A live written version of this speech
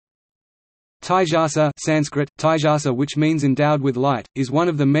Taijasa Sanskrit, Taijasa, which means endowed with light, is one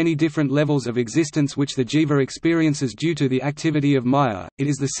of the many different levels of existence which the jiva experiences due to the activity of maya. It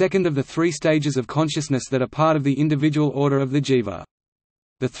is the second of the three stages of consciousness that are part of the individual order of the jiva.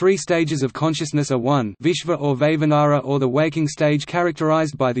 The three stages of consciousness are 1 Vishva or Vaivanara, or the waking stage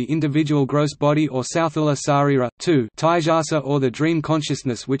characterized by the individual gross body or Sauthala Sarira, 2 Taijasa or the dream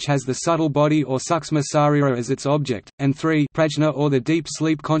consciousness which has the subtle body or Suksma Sarira as its object, and 3 Prajna or the deep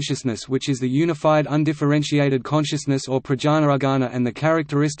sleep consciousness which is the unified undifferentiated consciousness or Prajanaragana and the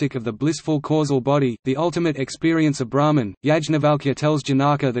characteristic of the blissful causal body, the ultimate experience of Brahman. Yajnavalkya tells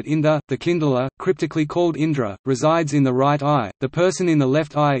Janaka that Indra, the kindler, cryptically called Indra, resides in the right eye. The person in the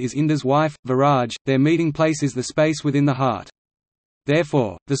left eye is Indra's wife, Viraj. Their meeting place is the space within the heart.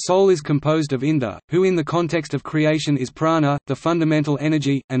 Therefore, the soul is composed of Indra, who in the context of creation is prana, the fundamental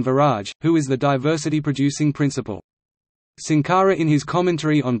energy, and Viraj, who is the diversity-producing principle. Sankara in his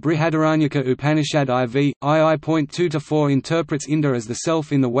commentary on Brihadaranyaka Upanishad IV, II.2-4 interprets Indra as the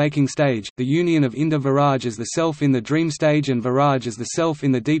self in the waking stage, the union of Indra Viraj as the self in the dream stage and Viraj as the self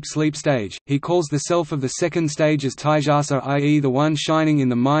in the deep sleep stage. He calls the self of the second stage as Taijasa, i.e. the one shining in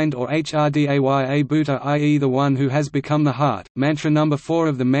the mind, or Hrdaya Bhuta, i.e. the one who has become the heart. Mantra number 4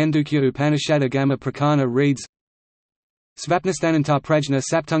 of the Mandukya Upanishad Agama Prakarana reads, Svapnastananta prajna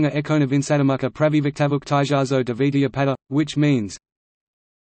saptunga ekonavinsadamukha praviviktavuk Taijaso Davitya pada, which means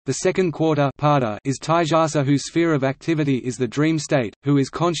the second quarter pada is Taijasa, whose sphere of activity is the dream state, who is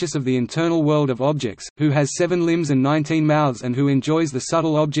conscious of the internal world of objects, who has 7 limbs and 19 mouths and who enjoys the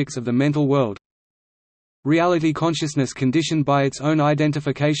subtle objects of the mental world. Reality consciousness conditioned by its own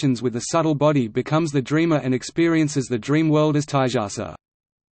identifications with the subtle body becomes the dreamer and experiences the dream world as Taijasa.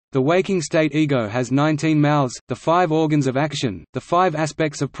 The waking state ego has 19 mouths, the 5 organs of action, the 5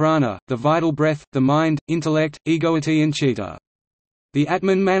 aspects of prana, the vital breath, the mind, intellect, egoity and chitta. The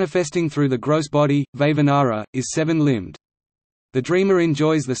Atman manifesting through the gross body, Vaivanara, is 7-limbed. The dreamer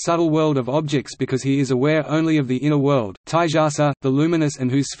enjoys the subtle world of objects because he is aware only of the inner world. Taijasa, the luminous and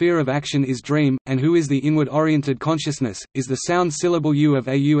whose sphere of action is dream, and who is the inward-oriented consciousness, is the sound syllable U of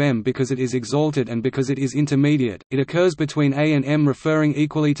Aum because it is exalted and because it is intermediate. It occurs between A and M, referring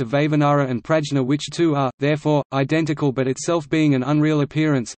equally to Vaivanara and Prajna, which two are, therefore, identical but itself being an unreal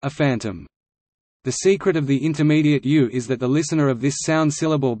appearance, a phantom. The secret of the intermediate U is that the listener of this sound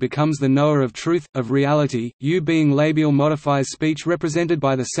syllable becomes the knower of truth, of reality. U being labial modifies speech represented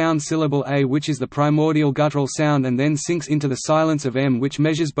by the sound syllable A, which is the primordial guttural sound, and then sinks into the silence of M, which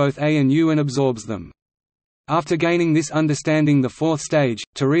measures both A and U and absorbs them. After gaining this understanding, the fourth stage,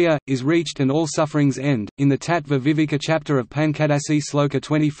 Turiya, is reached and all sufferings end. In the Tattva Viveka chapter of Pankadasi Sloka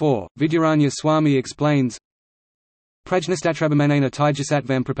 24, Vidyaranya Swami explains, Prajnastatrabamanena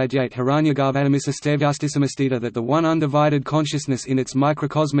Taijasatvam prapadyate Hiranyagarbhadamisastevyastisamastita, that the one undivided consciousness in its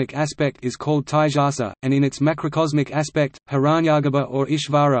microcosmic aspect is called Taijasa, and in its macrocosmic aspect, Hiranyagarbha or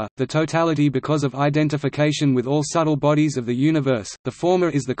Ishvara, the totality because of identification with all subtle bodies of the universe. The former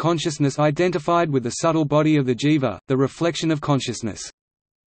is the consciousness identified with the subtle body of the jiva, the reflection of consciousness.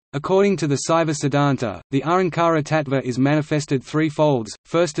 According to the Saiva Siddhanta, the Ahankara Tattva is manifested threefolds,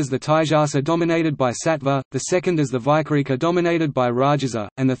 first as the Taijasa dominated by Sattva, the second as the Vikarika dominated by Rajasa,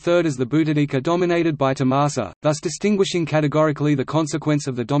 and the third as the Bhutadika dominated by Tamasa, thus distinguishing categorically the consequence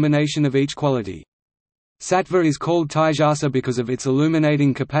of the domination of each quality. Sattva is called Taijasa because of its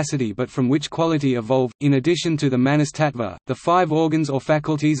illuminating capacity, but from which quality evolve, in addition to the Manas Tattva, the 5 organs or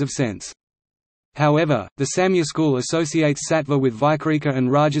faculties of sense. However, the Samya school associates Sattva with Vikarika and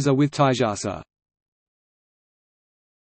Rajasa with Taijasa.